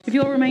If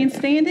you'll remain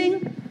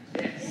standing,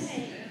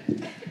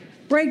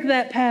 break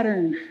that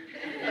pattern.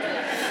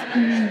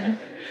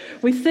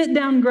 We sit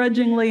down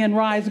grudgingly and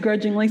rise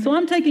grudgingly, so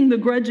I'm taking the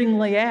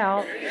grudgingly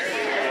out.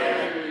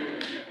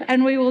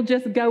 And we will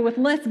just go with,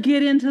 let's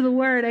get into the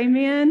word,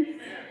 amen?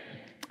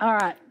 All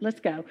right,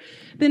 let's go.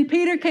 Then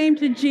Peter came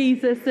to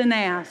Jesus and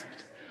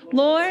asked,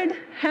 Lord,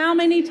 how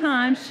many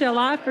times shall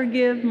I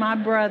forgive my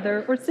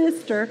brother or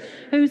sister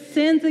who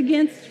sins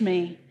against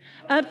me?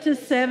 Up to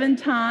 7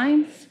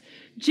 times?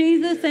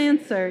 Jesus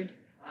answered,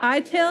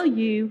 I tell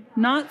you,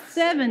 not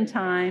 7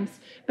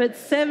 times, but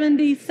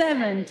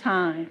 77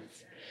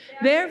 times.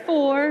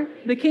 Therefore,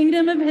 the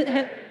kingdom of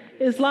heaven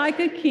is like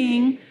a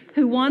king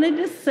who wanted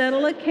to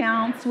settle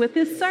accounts with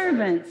his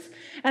servants.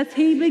 As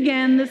he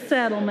began the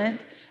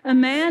settlement, a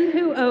man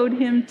who owed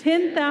him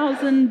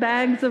 10,000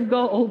 bags of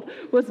gold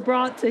was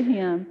brought to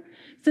him.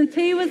 Since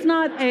he was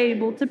not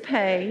able to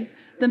pay,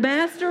 the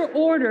master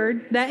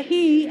ordered that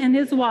he and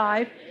his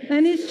wife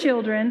and his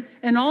children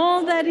and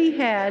all that he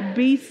had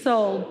be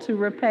sold to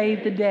repay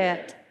the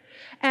debt.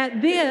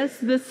 At this,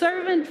 the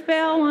servant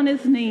fell on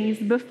his knees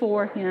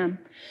before him.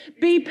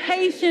 Be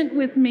patient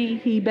with me,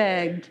 he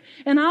begged,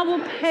 and I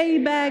will pay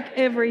back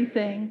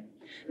everything.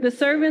 The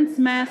servant's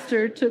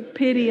master took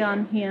pity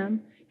on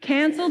him,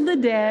 canceled the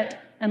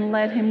debt, and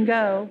let him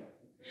go.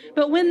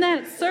 But when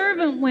that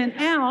servant went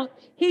out,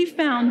 he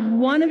found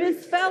one of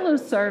his fellow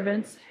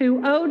servants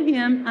who owed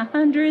him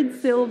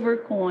 100 silver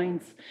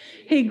coins.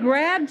 He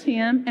grabbed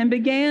him and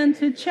began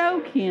to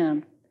choke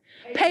him.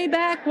 Pay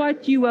back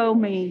what you owe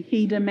me,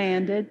 he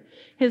demanded.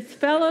 His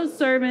fellow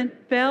servant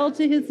fell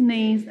to his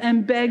knees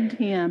and begged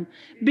him,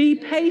 be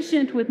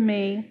patient with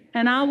me,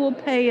 and I will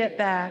pay it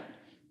back.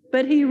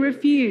 But he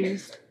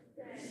refused.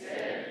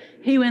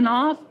 He went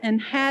off and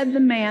had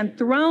the man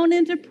thrown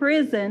into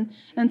prison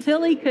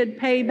until he could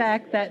pay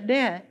back that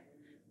debt.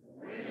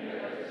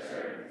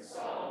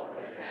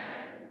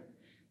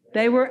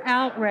 They were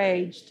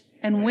outraged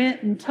and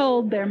went and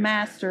told their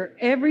master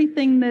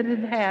everything that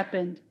had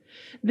happened.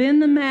 Then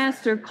the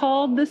master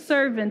called the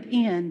servant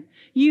in.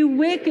 You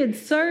wicked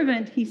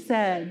servant, he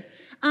said.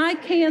 I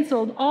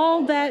canceled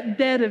all that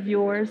debt of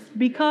yours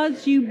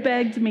because you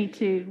begged me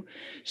to.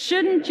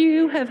 Shouldn't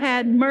you have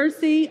had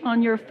mercy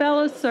on your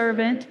fellow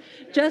servant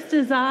just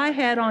as I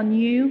had on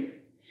you?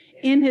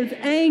 In his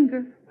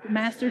anger, the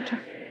master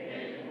turned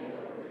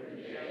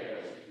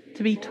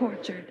to be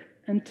tortured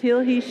until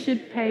he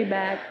should pay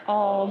back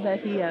all that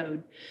he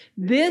owed.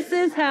 This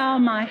is how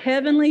my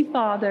heavenly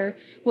Father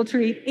will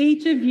treat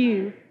each of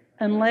you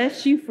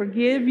unless you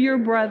forgive your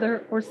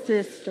brother or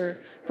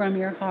sister from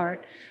your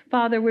heart.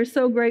 Father, we're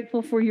so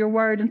grateful for your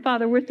word. And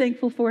Father, we're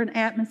thankful for an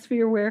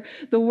atmosphere where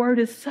the word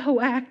is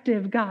so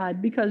active,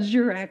 God, because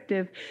you're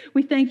active.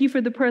 We thank you for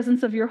the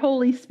presence of your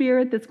Holy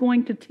Spirit that's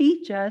going to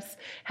teach us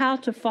how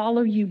to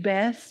follow you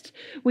best.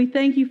 We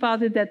thank you,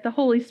 Father, that the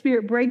Holy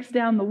Spirit breaks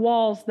down the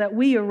walls that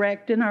we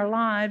erect in our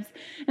lives.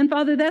 And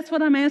Father, that's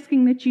what I'm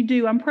asking that you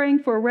do. I'm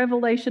praying for a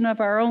revelation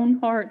of our own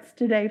hearts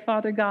today,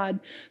 Father God,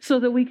 so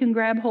that we can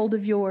grab hold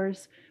of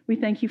yours. We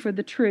thank you for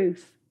the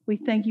truth. We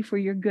thank you for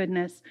your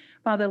goodness.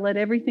 Father, let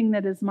everything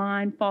that is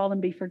mine fall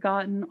and be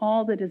forgotten.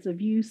 All that is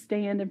of you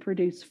stand and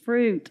produce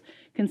fruit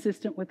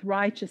consistent with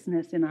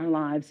righteousness in our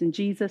lives. In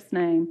Jesus'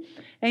 name,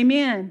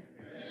 amen.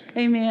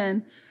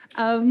 Amen.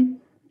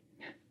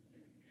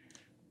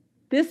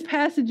 This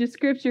passage of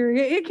Scripture,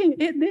 it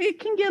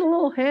can get a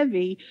little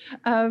heavy.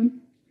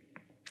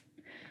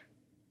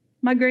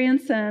 My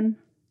grandson,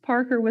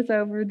 Parker, was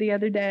over the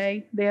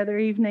other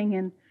evening,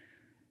 and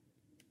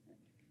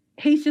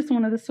he's just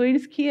one of the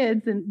sweetest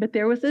kids, but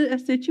there was a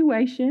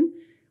situation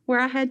where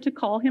I had to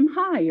call him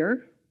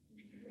higher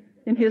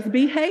in his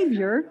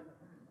behavior.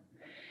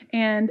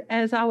 And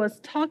as I was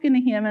talking to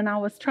him and I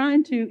was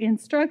trying to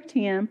instruct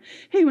him,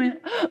 he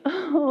went,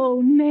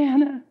 oh,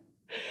 Nana,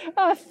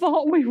 I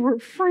thought we were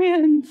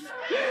friends.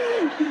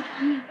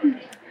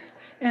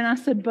 And I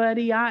said,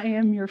 buddy, I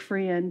am your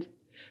friend.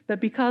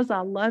 But because I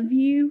love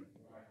you,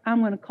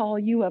 I'm going to call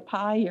you up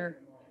higher.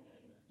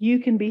 You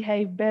can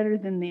behave better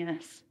than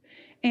this.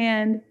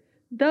 And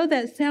though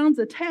that sounds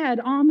a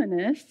tad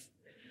ominous,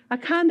 I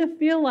kind of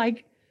feel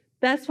like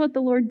that's what the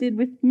Lord did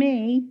with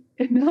me,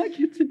 and now I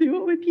get to do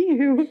it with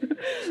you.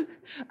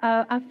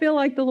 I feel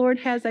like the Lord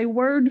has a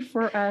word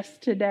for us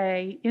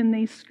today in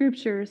these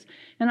scriptures,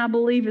 and I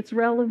believe it's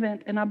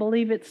relevant, and I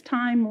believe it's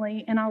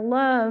timely, and I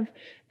love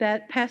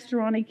that Pastor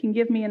Ronnie can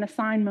give me an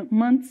assignment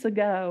months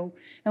ago,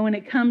 and when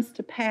it comes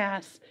to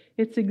pass,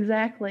 it's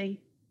exactly,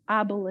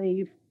 I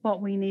believe,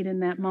 what we need in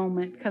that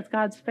moment, because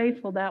God's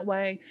faithful that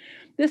way.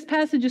 This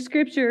passage of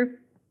Scripture,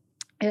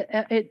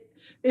 it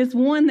is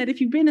one that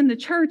if you've been in the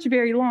church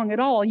very long at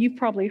all, you've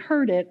probably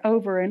heard it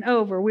over and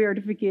over. We are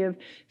to forgive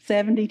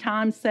 70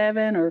 times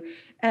 7 or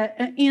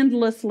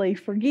endlessly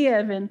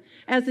forgive. And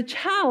as a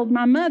child,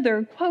 my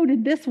mother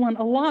quoted this one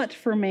a lot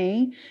for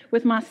me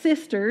with my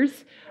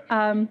sisters.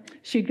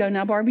 She'd go,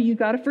 now, Barbie, you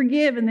got to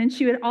forgive. And then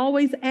she would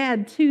always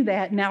add to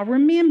that, now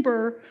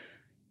remember,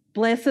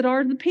 blessed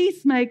are the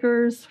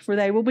peacemakers, for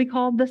they will be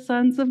called the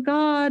sons of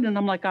God. And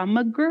I'm like, I'm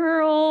a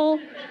girl.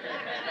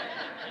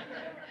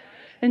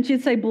 And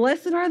she'd say,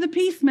 "Blessed are the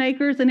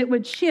peacemakers," and it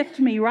would shift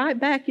me right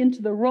back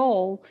into the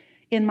role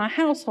in my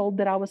household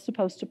that I was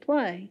supposed to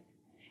play.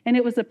 And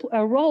it was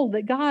a role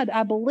that God,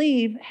 I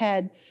believe,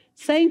 had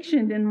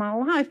sanctioned in my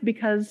life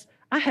because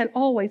I had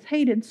always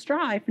hated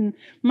strife. And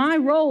my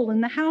role in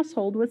the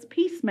household was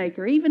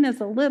peacemaker. Even as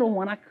a little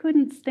one, I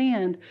couldn't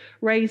stand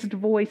raised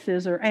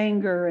voices or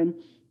anger. And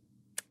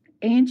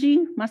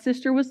Angie, my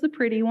sister, was the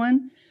pretty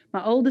one.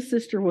 My oldest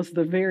sister was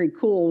the very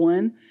cool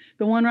one.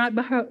 The one right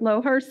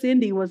below her,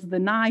 Cindy, was the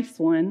nice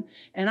one.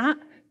 And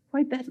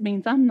that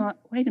means I'm not,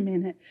 wait a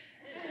minute.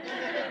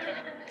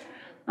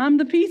 I'm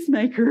the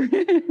peacemaker.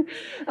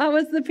 I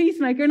was the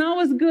peacemaker, and I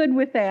was good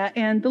with that.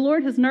 And the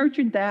Lord has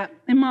nurtured that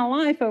in my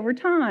life over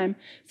time.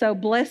 So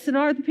blessed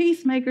are the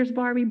peacemakers,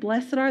 Barbie.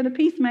 Blessed are the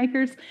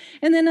peacemakers.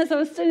 And then as I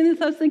was studying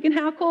this, I was thinking,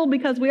 how cool,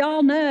 because we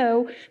all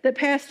know that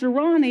Pastor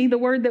Ronnie, the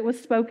word that was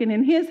spoken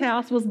in his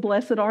house was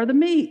blessed are the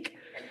meek.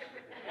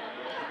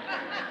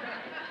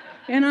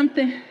 And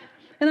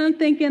I'm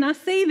thinking, I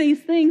see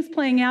these things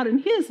playing out in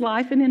his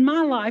life and in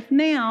my life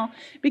now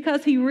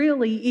because he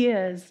really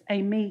is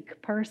a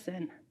meek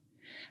person.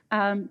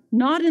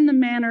 Not in the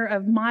manner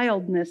of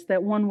mildness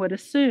that one would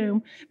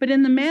assume, but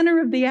in the manner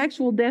of the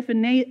actual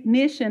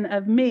definition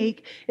of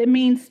meek. It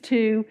means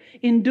to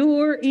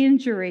endure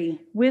injury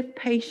with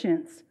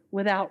patience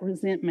without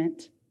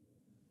resentment.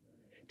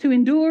 To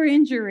endure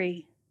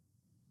injury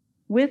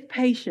with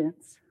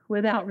patience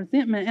without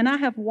resentment. And I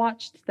have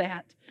watched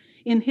that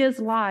in his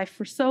life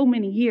for so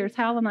many years.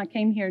 Hal and I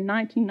came here in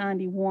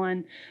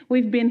 1991.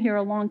 We've been here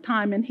a long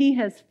time, and he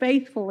has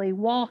faithfully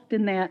walked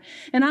in that.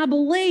 And I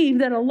believe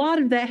that a lot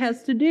of that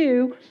has to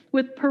do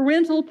with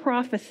parental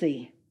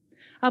prophecy.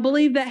 I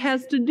believe that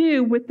has to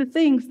do with the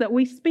things that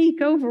we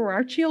speak over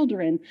our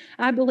children.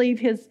 I believe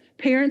his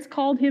parents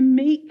called him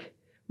meek.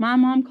 My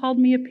mom called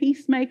me a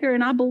peacemaker,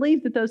 and I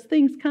believe that those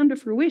things come to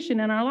fruition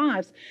in our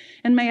lives.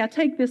 And may I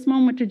take this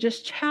moment to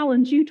just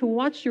challenge you to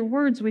watch your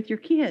words with your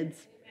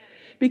kids,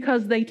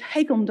 because they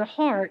take them to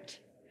heart.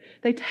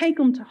 They take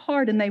them to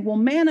heart, and they will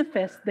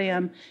manifest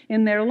them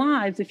in their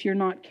lives if you're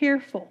not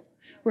careful.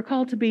 We're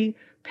called to be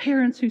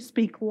parents who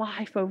speak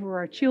life over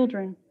our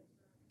children.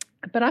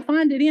 But I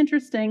find it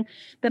interesting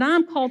that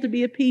I'm called to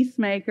be a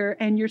peacemaker,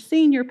 and your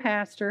senior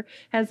pastor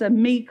has a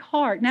meek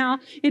heart. Now,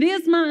 it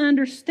is my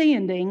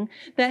understanding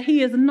that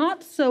he is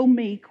not so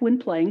meek when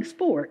playing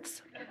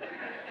sports.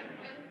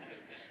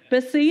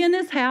 But seeing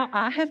as how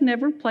I have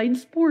never played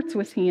sports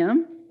with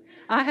him,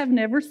 I have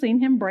never seen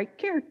him break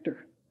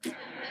character.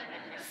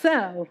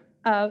 So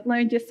let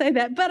me just say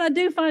that. But I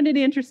do find it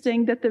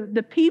interesting that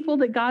the people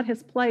that God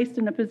has placed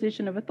in a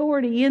position of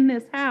authority in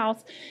this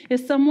house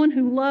is someone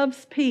who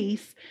loves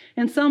peace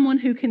and someone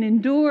who can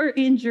endure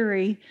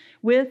injury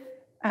with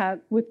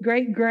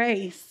great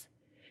grace.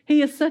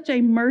 He is such a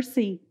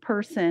mercy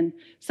person,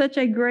 such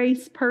a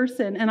grace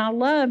person. And I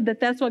love that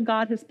that's what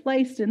God has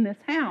placed in this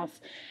house.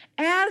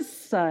 As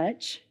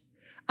such,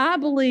 I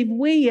believe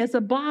we as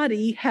a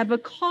body have a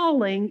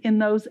calling in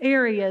those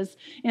areas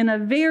in a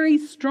very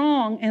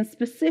strong and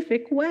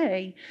specific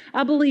way.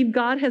 I believe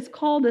God has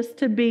called us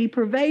to be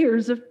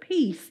purveyors of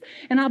peace.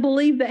 And I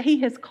believe that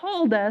he has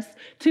called us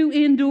to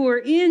endure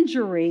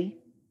injury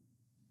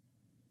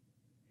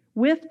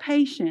with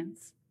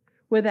patience,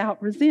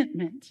 without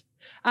resentment.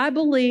 I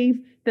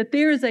believe that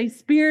there is a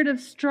spirit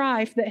of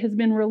strife that has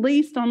been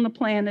released on the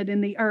planet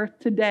in the earth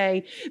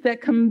today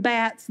that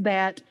combats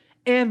that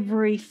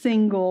every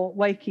single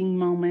waking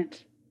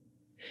moment.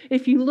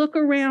 If you look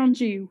around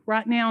you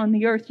right now in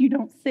the earth, you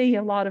don't see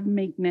a lot of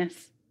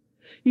meekness.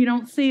 You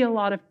don't see a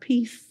lot of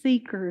peace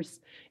seekers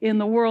in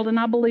the world. And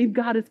I believe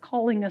God is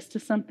calling us to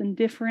something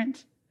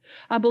different.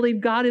 I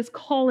believe God is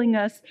calling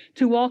us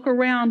to walk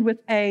around with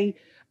a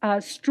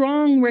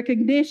strong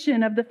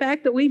recognition of the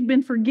fact that we've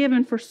been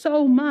forgiven for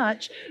so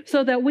much,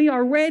 so that we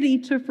are ready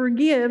to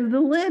forgive the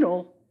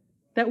little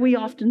that we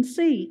often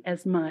see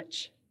as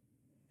much.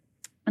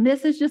 And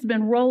this has just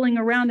been rolling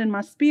around in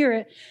my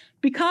spirit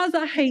because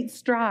I hate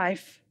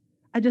strife.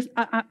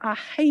 I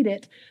hate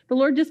it. The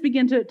Lord just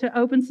began to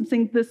open some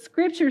things. The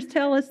scriptures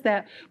tell us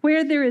that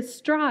where there is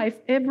strife,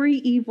 every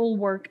evil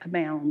work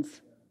abounds.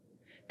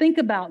 Think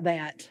about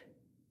that.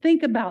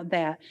 Think about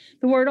that.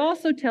 The word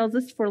also tells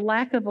us, for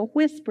lack of a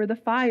whisper, the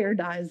fire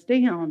dies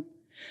down.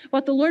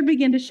 What the Lord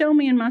began to show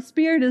me in my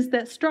spirit is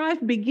that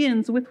strife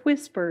begins with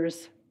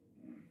whispers.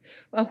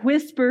 A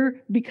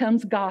whisper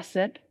becomes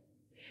gossip.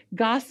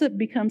 Gossip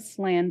becomes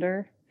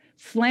slander.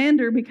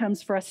 Slander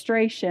becomes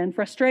frustration.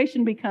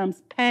 Frustration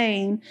becomes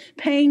pain.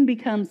 Pain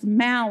becomes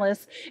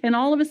malice. And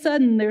all of a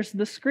sudden, there's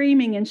the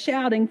screaming and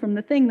shouting from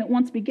the thing that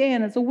once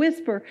began as a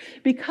whisper,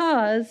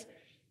 because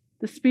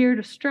the spirit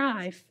of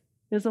strife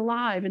is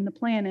alive in the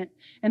planet,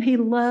 and he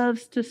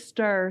loves to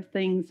stir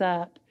things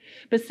up.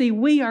 But see,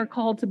 we are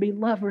called to be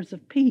lovers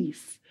of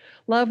peace,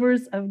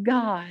 lovers of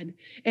God.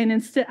 And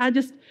instead,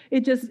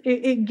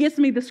 it gets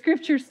me. The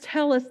scriptures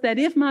tell us that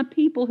if my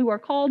people who are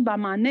called by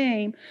my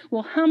name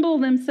will humble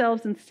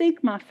themselves and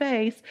seek my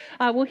face,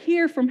 I will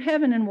hear from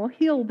heaven and will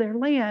heal their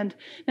land.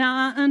 Now,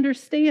 I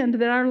understand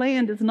that our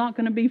land is not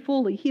going to be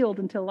fully healed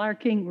until our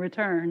King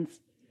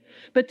returns.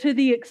 But to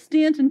the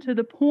extent and to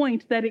the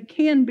point that it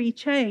can be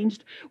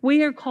changed,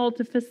 we are called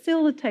to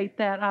facilitate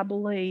that, I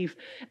believe,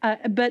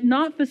 but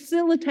not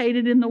facilitate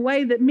it in the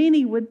way that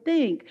many would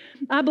think.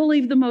 I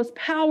believe the most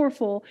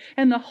powerful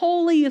and the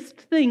holiest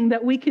thing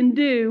that we can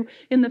do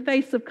in the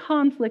face of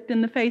conflict,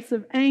 in the face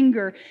of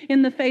anger,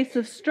 in the face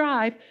of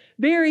strife,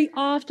 very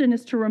often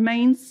is to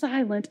remain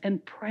silent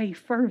and pray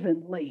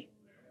fervently.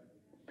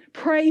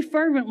 Pray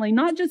fervently,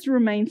 not just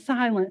remain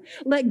silent.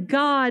 Let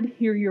God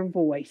hear your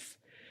voice.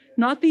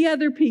 Not the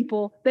other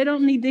people. They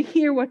don't need to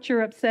hear what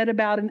you're upset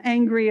about and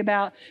angry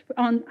about.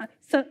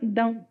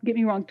 Don't get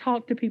me wrong.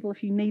 Talk to people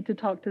if you need to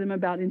talk to them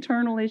about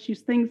internal issues,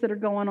 things that are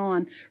going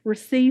on.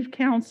 Receive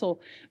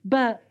counsel.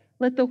 But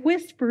let the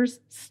whispers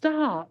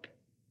stop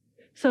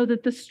so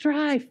that the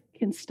strife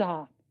can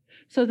stop,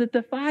 so that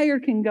the fire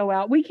can go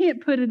out. We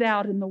can't put it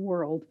out in the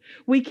world.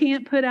 We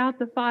can't put out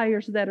the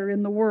fires that are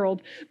in the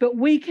world, but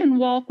we can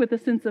walk with a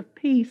sense of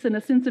peace and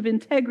a sense of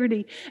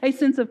integrity, a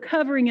sense of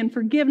covering and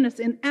forgiveness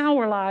in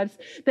our lives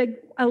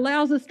that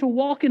allows us to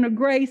walk in a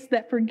grace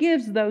that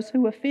forgives those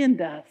who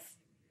offend us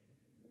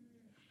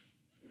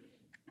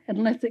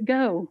and lets it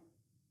go.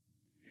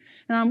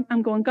 And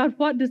I'm going, God,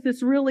 what does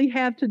this really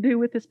have to do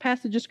with this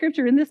passage of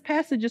Scripture? In this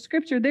passage of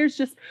Scripture, there's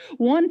just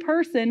one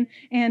person,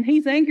 and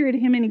he's angry at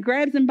him, and he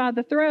grabs him by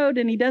the throat,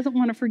 and he doesn't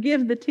want to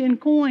forgive the 10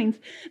 coins.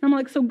 And I'm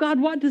like, so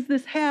God, what does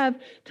this have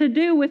to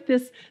do with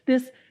this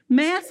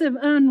massive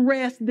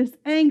unrest, this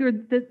anger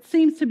that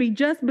seems to be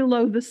just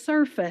below the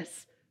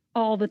surface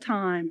all the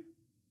time?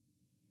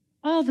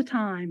 All the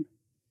time.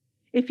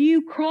 If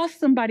you cross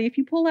somebody, if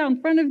you pull out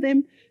in front of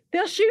them,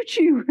 they'll shoot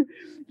you.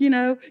 You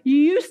know, you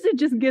used to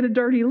just get a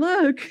dirty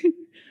look.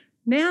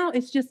 Now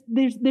it's just,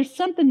 there's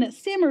something that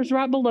simmers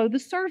right below the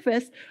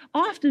surface,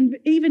 often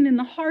even in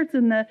the hearts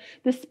and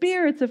the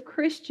spirits of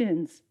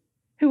Christians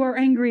who are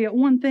angry at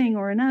one thing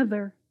or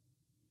another.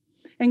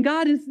 And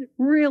God is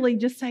really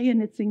just saying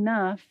it's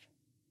enough.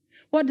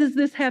 What does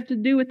this have to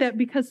do with that?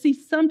 Because, see,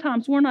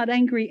 sometimes we're not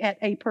angry at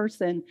a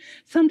person.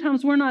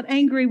 Sometimes we're not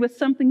angry with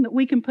something that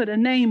we can put a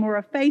name or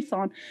a face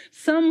on.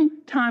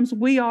 Sometimes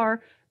we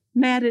are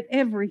mad at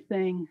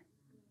everything.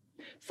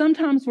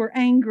 Sometimes we're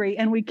angry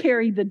and we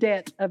carry the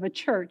debt of a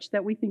church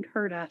that we think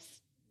hurt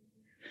us.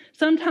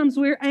 Sometimes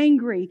we're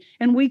angry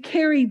and we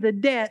carry the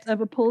debt of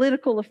a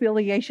political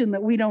affiliation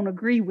that we don't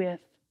agree with.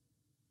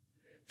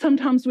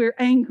 Sometimes we're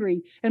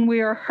angry and we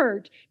are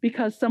hurt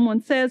because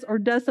someone says or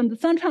does something.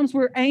 Sometimes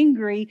we're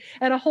angry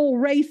at a whole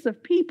race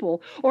of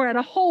people or at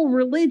a whole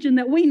religion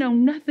that we know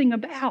nothing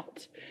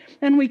about.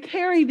 And we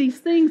carry these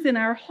things in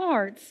our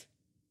hearts.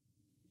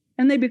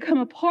 And they become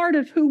a part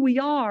of who we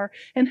are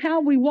and how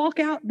we walk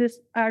out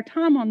our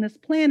time on this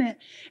planet.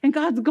 And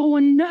God's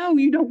going, no,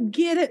 you don't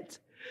get it.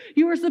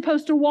 You are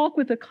supposed to walk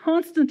with a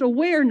constant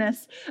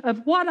awareness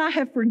of what I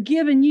have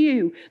forgiven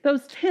you.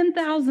 Those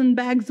 10,000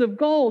 bags of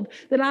gold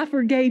that I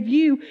forgave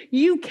you,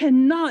 you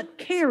cannot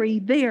carry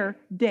their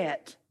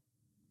debt.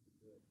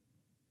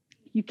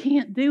 You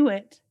can't do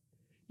it.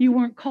 You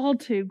weren't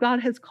called to. God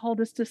has called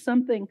us to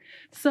something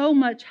so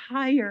much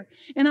higher.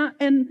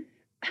 And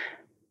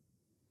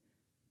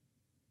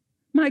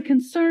my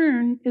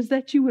concern is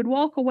that you would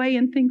walk away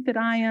and think that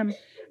I am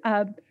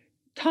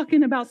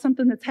talking about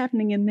something that's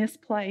happening in this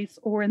place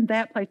or in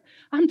that place.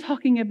 I'm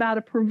talking about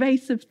a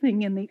pervasive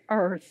thing in the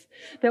earth,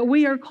 that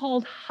we are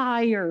called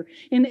higher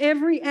in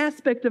every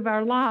aspect of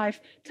our life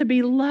to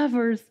be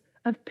lovers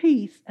of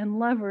peace and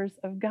lovers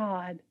of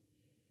God.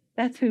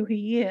 That's who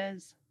He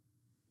is.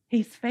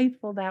 He's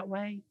faithful that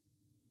way.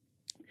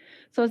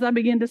 So as I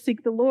began to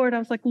seek the Lord, I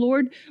was like,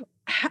 Lord,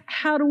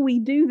 how do we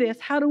do this?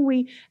 How do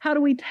we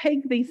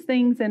take these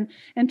things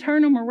and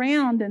turn them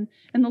around? And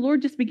the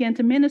Lord just began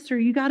to minister.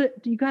 You got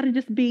to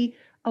just be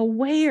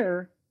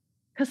aware,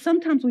 because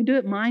sometimes we do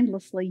it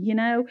mindlessly. You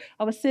know,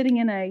 I was sitting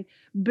in a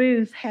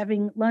booth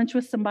having lunch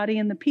with somebody,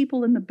 and the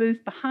people in the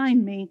booth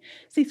behind me.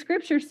 See,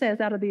 Scripture says,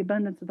 out of the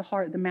abundance of the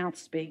heart, the mouth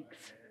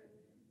speaks.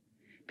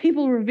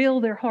 People reveal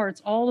their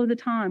hearts all of the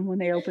time when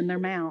they open their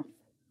mouth.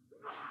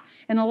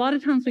 And a lot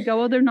of times we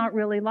go, oh, they're not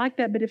really like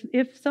that. But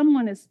if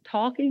someone is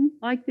talking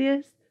like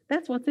this,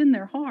 that's what's in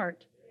their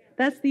heart.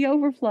 That's the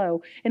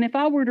overflow. And if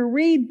I were to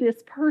read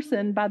this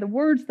person by the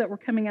words that were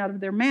coming out of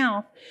their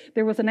mouth,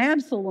 there was an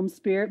Absalom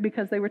spirit,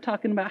 because they were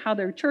talking about how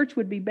their church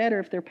would be better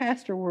if their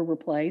pastor were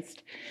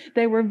replaced.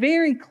 They were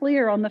very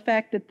clear on the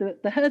fact that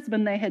the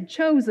husband they had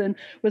chosen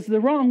was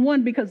the wrong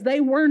one, because they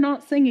were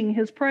not singing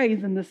his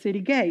praise in the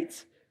city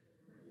gates.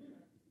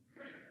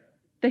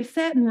 They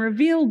sat and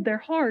revealed their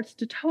hearts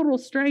to total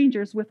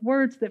strangers with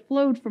words that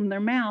flowed from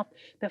their mouth,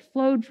 that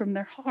flowed from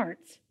their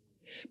hearts.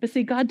 But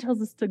see, God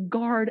tells us to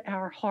guard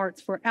our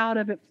hearts, for out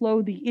of it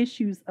flow the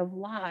issues of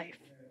life.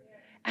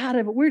 Out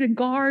of it, we're to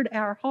guard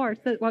our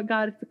hearts. That's what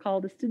God has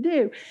called us to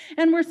do.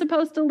 And we're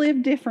supposed to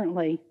live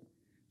differently.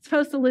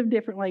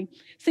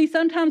 See,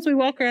 sometimes we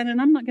walk around, and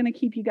I'm not going to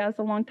keep you guys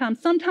a long time.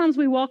 Sometimes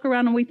we walk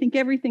around and we think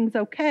everything's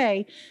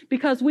okay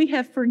because we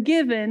have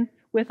forgiven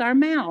with our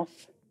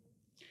mouth.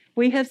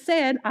 We have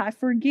said, I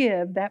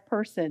forgive that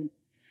person.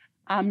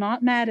 I'm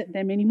not mad at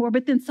them anymore.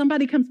 But then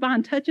somebody comes by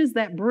and touches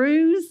that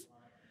bruise,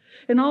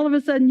 And all of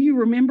a sudden you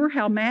remember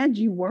how mad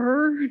you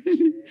were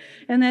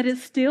and that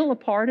it's still a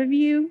part of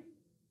you.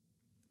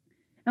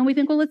 And we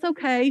think, well, it's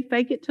okay.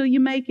 Fake it till you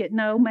make it.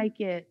 No, make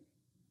it.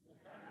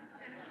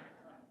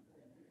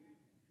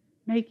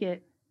 Make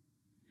it.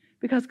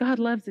 Because God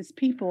loves his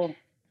people.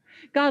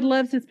 God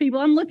loves his people.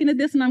 I'm looking at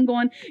this and I'm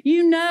going,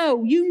 you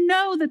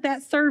know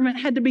that servant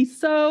had to be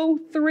so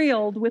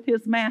thrilled with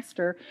his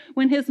master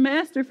when his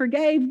master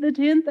forgave the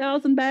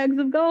 10,000 bags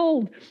of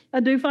gold.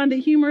 I do find it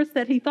humorous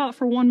that he thought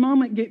for one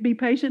moment, be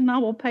patient and I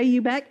will pay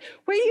you back.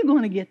 Where are you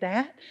going to get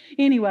that?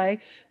 Anyway,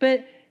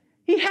 but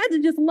he had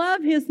to just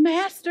love his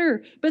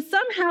master. But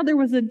somehow there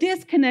was a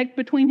disconnect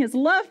between his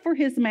love for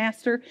his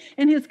master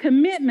and his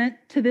commitment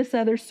to this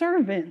other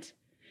servant.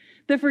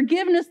 The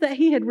forgiveness that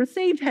he had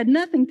received had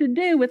nothing to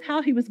do with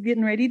how he was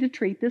getting ready to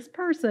treat this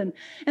person.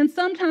 And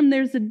sometimes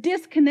there's a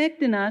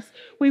disconnect in us.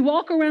 We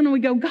walk around and we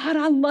go, God,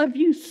 I love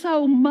you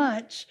so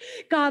much.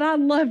 God, I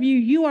love you.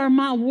 You are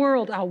my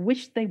world. I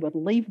wish they would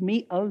leave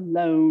me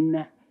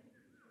alone.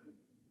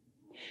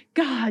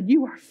 God,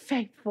 you are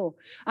faithful.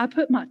 I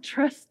put my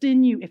trust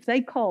in you if they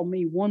call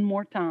me one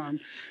more time.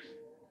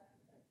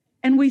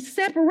 And we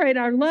separate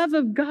our love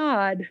of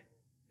God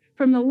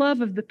from the love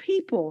of the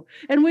people.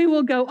 And we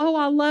will go, oh,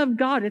 I love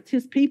God. It's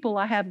his people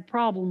I have a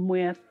problem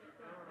with.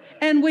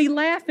 And we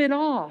laugh it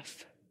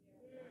off.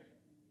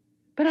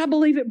 But I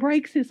believe it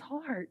breaks his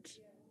heart.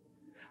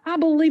 I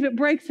believe it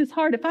breaks his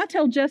heart. If I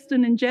tell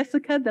Justin and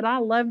Jessica that I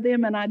love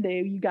them, and I do,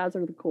 you guys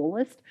are the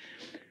coolest.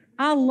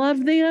 I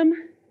love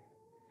them.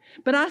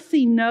 But I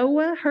see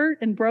Noah hurt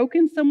and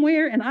broken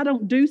somewhere, and I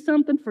don't do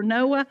something for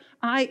Noah,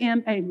 I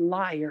am a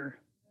liar.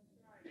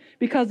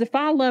 Because if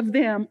I love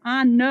them,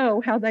 I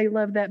know how they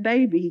love that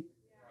baby.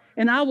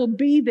 And I will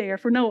be there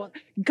for Noah.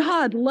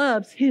 God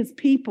loves his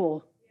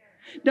people.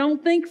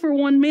 Don't think for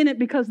 1 minute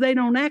because they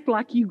don't act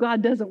like you,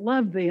 God doesn't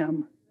love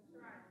them.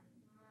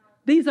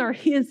 These are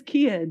his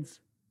kids.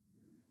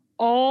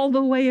 All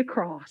the way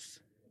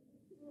across.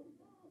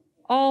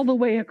 All the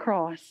way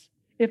across.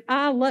 If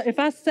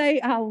I say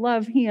I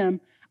love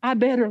him, I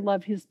better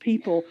love his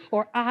people,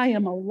 or I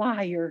am a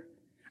liar.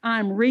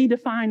 I'm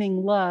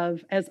redefining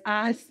love as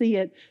I see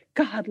it.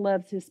 God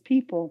loves his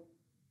people.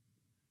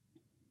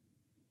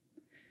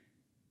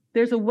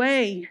 There's a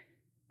way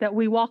that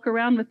we walk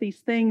around with these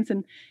things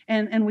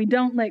and we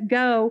don't let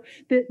go.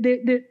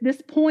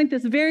 This point,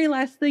 this very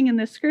last thing in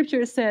the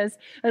scripture, it says,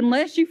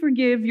 unless you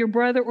forgive your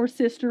brother or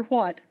sister,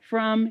 what?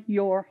 From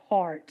your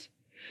heart.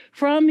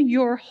 From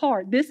your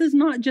heart. This is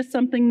not just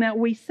something that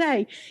we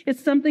say.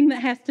 It's something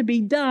that has to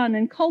be done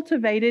and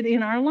cultivated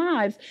in our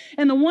lives.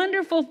 And the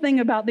wonderful thing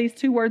about these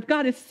two words,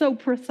 God is so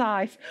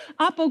precise.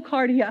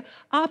 Apokardia.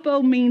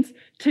 Apo means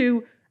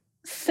to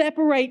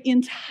separate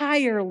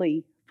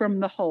entirely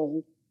from the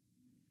whole.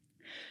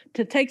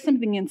 To take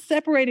something and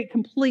separate it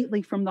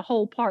completely from the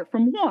whole part.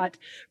 From what?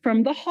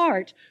 From the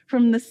heart,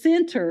 from the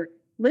center.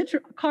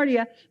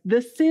 Cardia,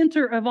 the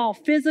center of all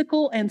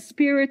physical and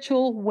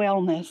spiritual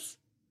wellness.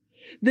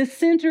 The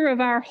center of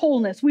our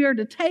wholeness. We are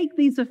to take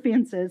these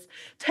offenses,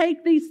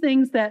 take these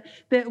things that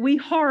we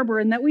harbor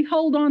and that we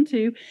hold on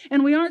to,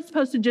 and we aren't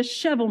supposed to just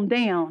shove them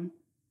down.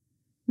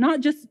 Not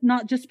just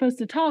supposed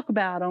to talk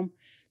about them.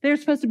 They're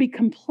supposed to be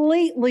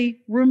completely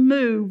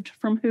removed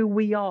from who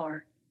we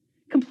are.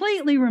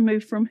 Completely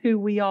removed from who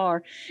we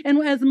are.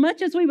 And as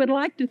much as we would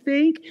like to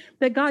think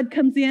that God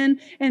comes in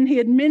and he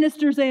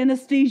administers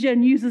anesthesia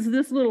and uses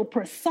this little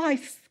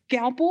precise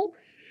scalpel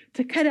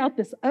to cut out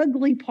this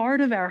ugly part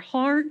of our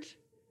heart,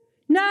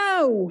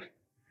 no,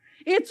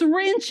 it's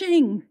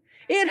wrenching.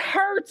 It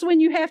hurts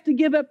when you have to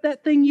give up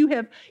that thing you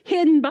have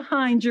hidden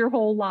behind your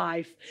whole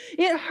life.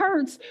 It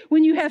hurts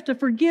when you have to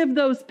forgive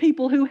those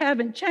people who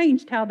haven't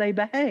changed how they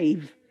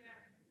behave.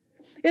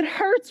 It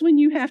hurts when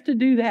you have to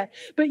do that,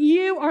 but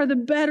you are the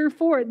better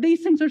for it.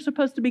 These things are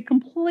supposed to be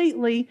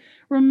completely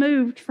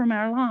removed from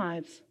our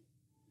lives.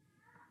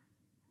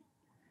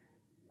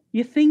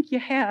 You think you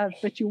have,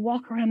 but you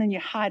walk around and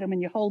you hide them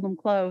and you hold them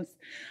close.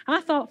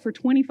 I thought for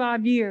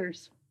 25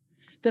 years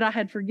that I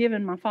had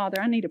forgiven my father.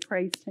 I need a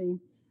praise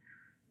team.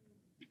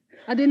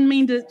 I didn't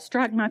mean to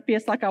strike my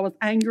fist like I was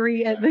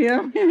angry at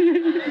them.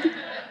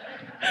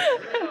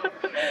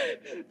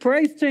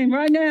 Praise team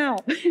right now.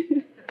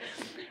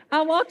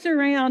 I walked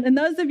around, and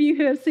those of you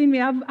who have seen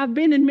me, I've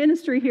been in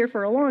ministry here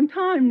for a long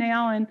time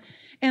now,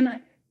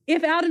 and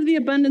if out of the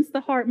abundance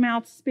the heart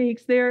mouth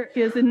speaks, there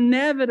are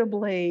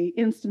inevitably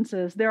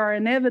instances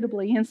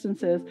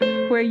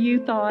where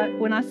you thought,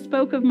 when I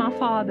spoke of my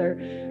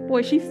father,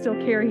 boy, she's still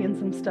carrying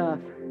some stuff.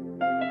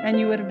 And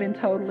you would have been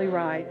totally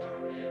right.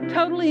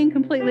 Totally and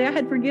completely. I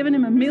had forgiven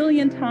him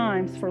 1,000,000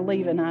 times for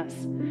leaving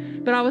us,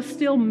 but I was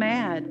still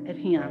mad at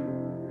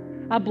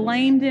him. I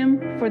blamed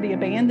him for the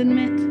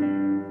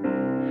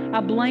abandonment. I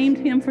blamed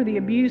him for the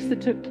abuse that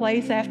took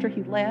place after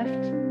he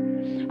left.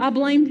 I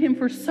blamed him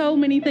for so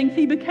many things.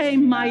 He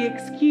became my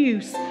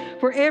excuse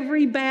for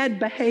every bad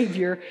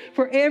behavior,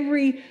 for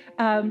every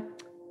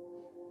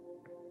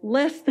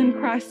less than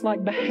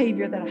Christ-like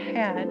behavior that I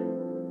had.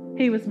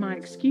 He was my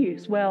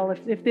excuse. Well,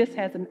 if this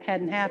hadn't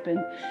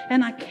happened.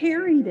 And I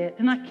carried it,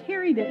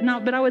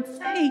 but I would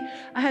say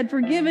I had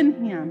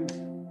forgiven him.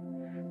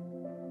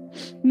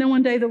 And then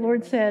one day the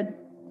Lord said,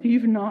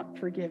 you've not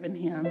forgiven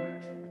him.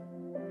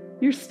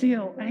 You're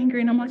still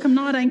angry. And I'm like, I'm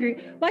not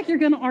angry. Like you're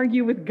going to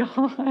argue with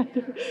God.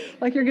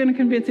 Like you're going to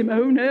convince him,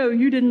 oh no,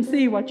 you didn't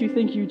see what you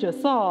think you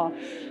just saw.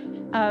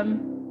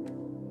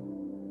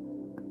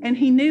 And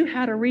he knew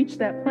how to reach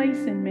that place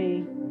in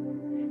me.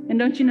 And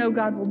don't you know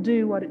God will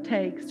do what it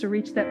takes to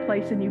reach that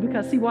place in you?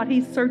 Because see, what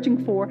he's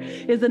searching for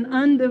is an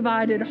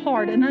undivided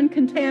heart, an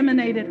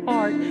uncontaminated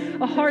heart,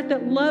 a heart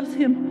that loves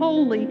him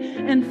wholly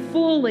and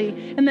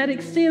fully, and that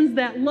extends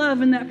that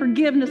love and that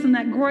forgiveness and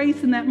that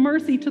grace and that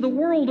mercy to the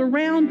world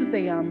around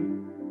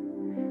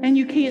them. And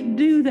you can't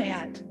do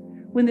that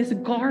when this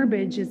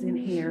garbage is in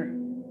here.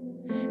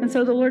 And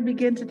so the Lord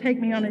began to take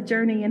me on a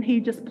journey, and he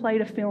just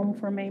played a film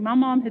for me. My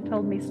mom had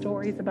told me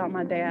stories about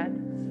my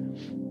dad,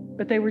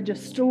 but they were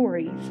just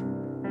stories.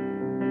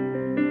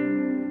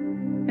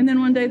 And then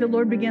one day the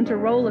Lord began to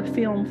roll a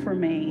film for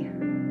me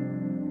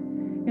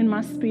in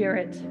my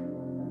spirit.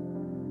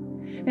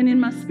 And in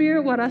my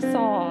spirit, what I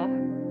saw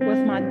was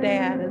my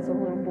dad as a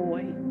little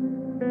boy,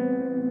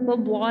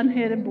 little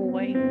blonde-headed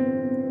boy,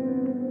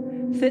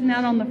 sitting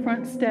out on the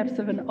front steps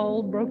of an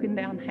old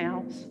broken-down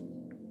house.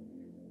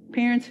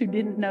 Parents who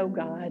didn't know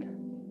God,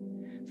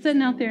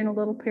 sitting out there in a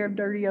little pair of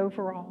dirty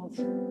overalls.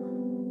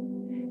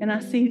 And I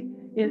see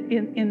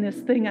in this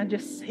thing, I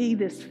just see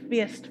this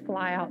fist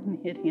fly out and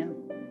hit him,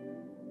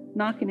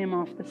 knocking him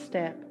off the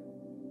step.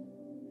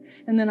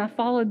 And then I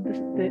followed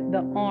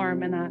the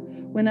arm, and I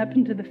went up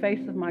into the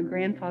face of my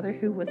grandfather,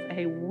 who was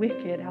a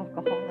wicked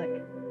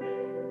alcoholic.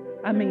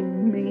 I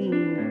mean,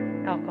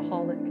 mean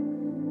alcoholic.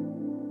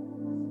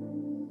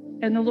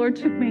 And the Lord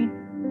took me,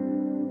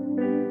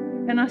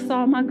 and I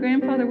saw my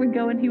grandfather would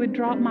go and he would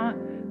drop my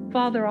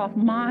father off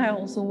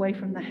miles away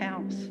from the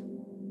house.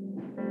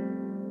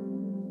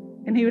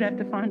 And he would have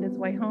to find his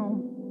way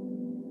home.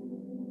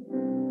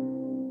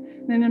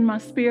 Then in my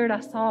spirit, I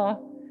saw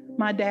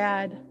my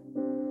dad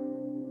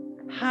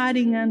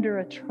hiding under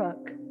a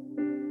truck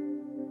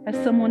as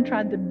someone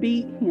tried to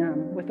beat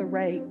him with a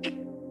rake.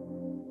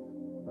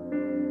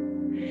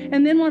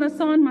 And then what I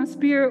saw in my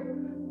spirit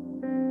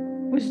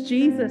was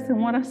Jesus,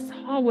 and what I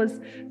saw was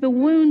the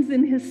wounds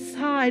in his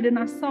side, and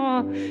I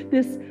saw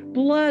this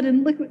blood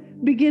and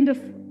liquid begin to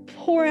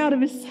pour out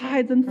of his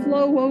sides and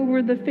flow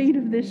over the feet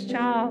of this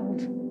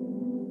child.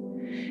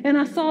 And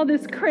I saw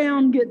this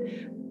crown get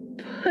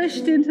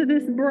pushed into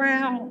this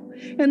brow,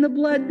 and the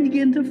blood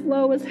began to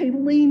flow as he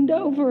leaned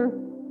over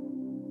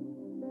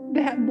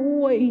that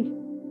boy,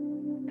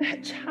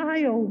 that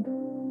child.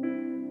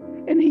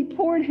 And he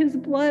poured his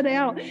blood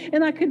out.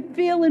 And I could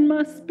feel in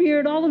my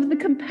spirit all of the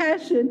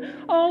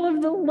compassion, all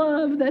of the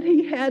love that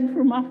he had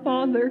for my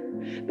father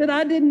that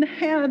I didn't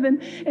have.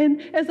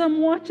 And as I'm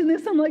watching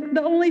this, I'm like,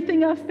 the only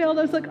thing I felt,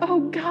 I was like,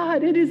 oh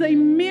God, it is a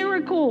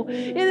miracle.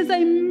 It is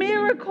a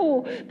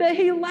miracle that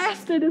he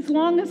lasted as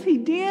long as he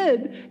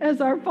did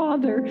as our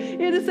father.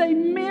 It is a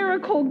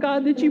miracle,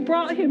 God, that you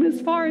brought him as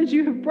far as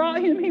you have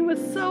brought him. He was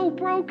so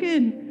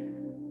broken.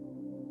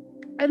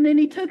 And then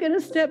he took it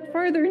a step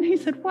further and he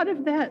said, what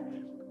if that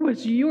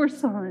was your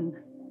son?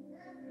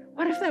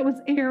 What if that was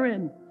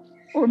Aaron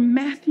or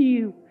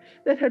Matthew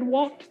that had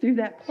walked through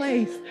that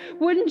place?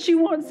 Wouldn't you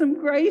want some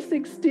grace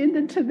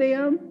extended to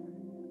them?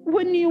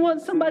 Wouldn't you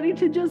want somebody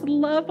to just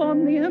love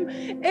on them?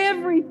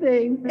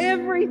 Everything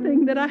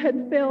that I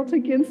had felt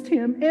against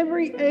him,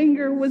 every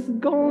anger was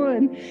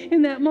gone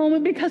in that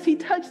moment because he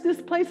touched this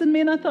place. And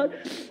man, I thought,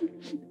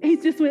 he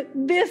just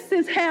went, this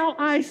is how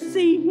I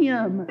see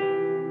him.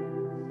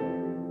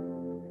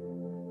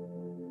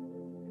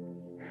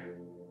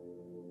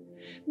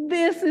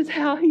 This is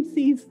how he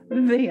sees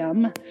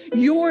them,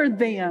 your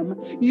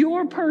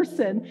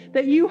person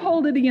that you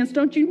hold it against.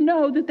 Don't you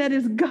know that that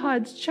is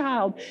God's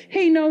child?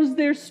 He knows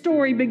their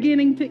story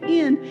beginning to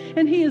end,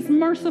 and he is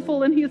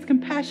merciful, and he is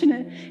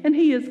compassionate, and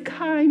he is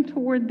kind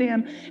toward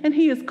them, and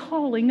he is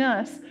calling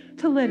us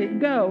to let it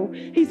go.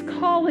 He's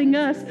calling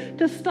us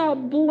to stop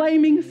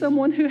blaming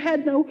someone who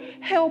had no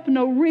help,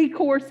 no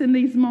recourse in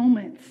these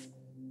moments.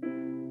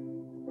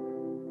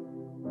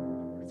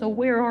 So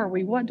where are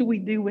we? What do we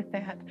do with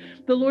that?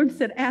 The Lord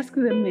said, ask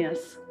them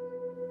this.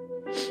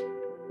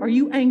 Are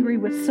you angry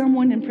with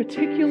someone in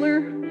particular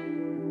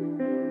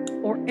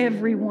or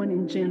everyone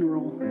in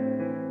general?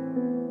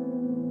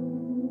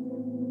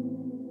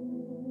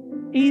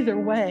 Either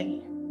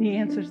way, the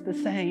answer's the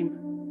same.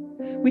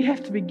 We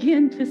have to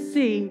begin to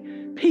see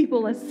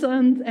people as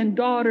sons and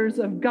daughters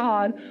of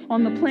God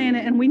on the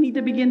planet, and we need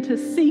to begin to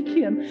seek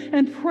him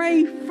and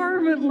pray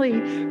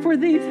fervently for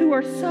these who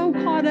are so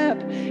caught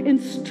up in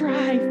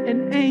strife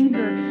and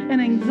anger and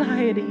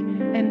anxiety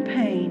and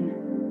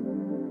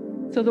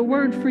pain. So the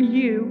word for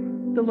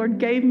you, the Lord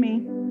gave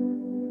me,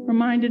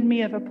 reminded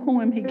me of a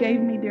poem he gave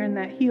me during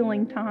that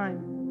healing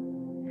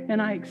time,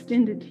 and I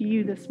extended to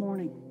you this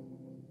morning.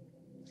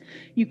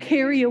 You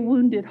carry a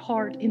wounded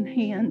heart in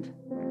hand.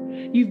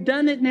 You've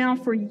done it now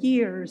for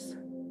years.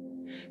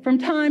 From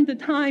time to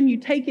time, you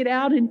take it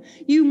out and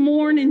you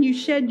mourn and you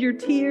shed your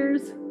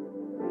tears.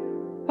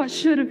 What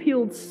should have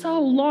healed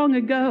so long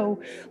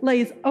ago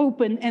lays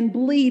open and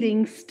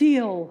bleeding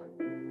still,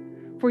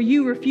 for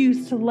you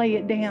refuse to lay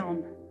it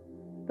down,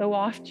 though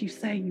oft you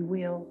say you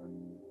will.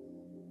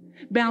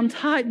 Bound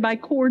tight by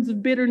cords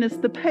of bitterness,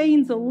 the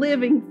pain's a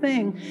living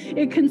thing.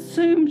 It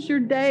consumes your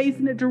days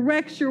and it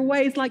directs your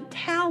ways like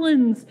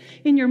talons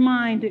in your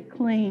mind. It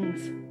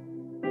clings.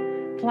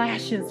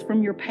 Flashes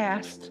from your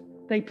past,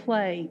 they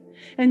play,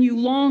 and you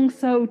long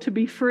so to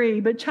be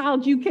free. But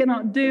child, you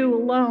cannot do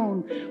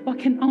alone what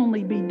can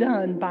only be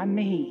done by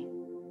me.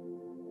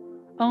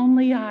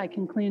 Only I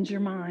can cleanse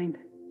your mind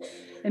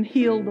and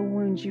heal the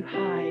wounds you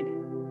hide.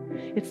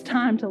 It's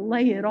time to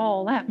lay it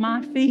all at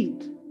my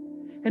feet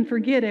and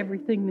forget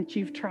everything that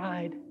you've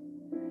tried.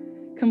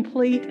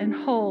 Complete and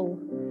whole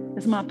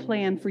is my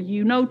plan for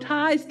you. No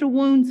ties to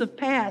wounds of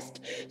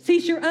past.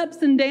 Cease your ups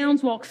and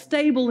downs, walk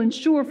stable and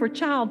sure, for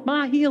child,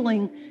 my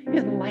healing,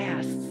 it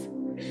lasts.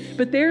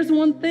 But there's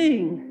one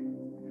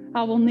thing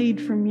I will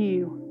need from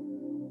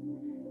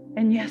you.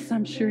 And yes,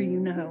 I'm sure you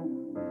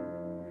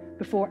know.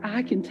 Before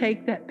I can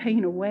take that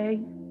pain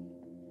away,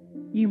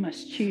 you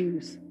must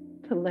choose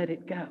to let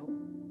it go.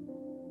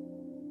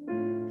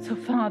 So,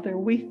 Father,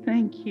 we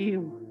thank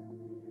you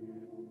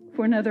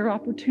for another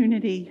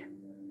opportunity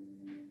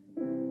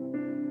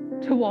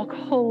to walk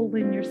whole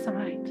in your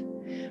sight.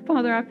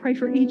 Father, I pray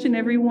for each and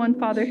every one,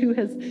 Father, who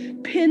has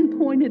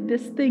pinpointed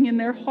this thing in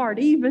their heart.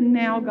 Even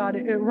now, God,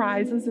 it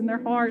rises in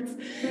their hearts.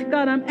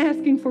 God, I'm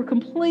asking for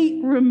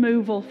complete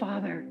removal,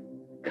 Father,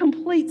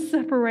 complete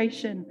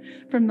separation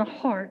from the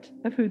heart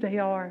of who they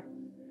are,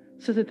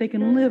 so that they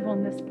can live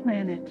on this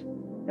planet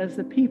as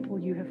the people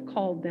you have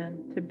called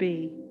them to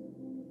be.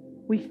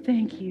 We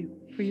thank you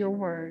for your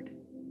word.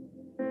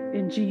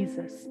 In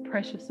Jesus'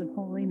 precious and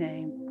holy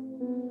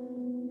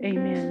name,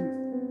 amen.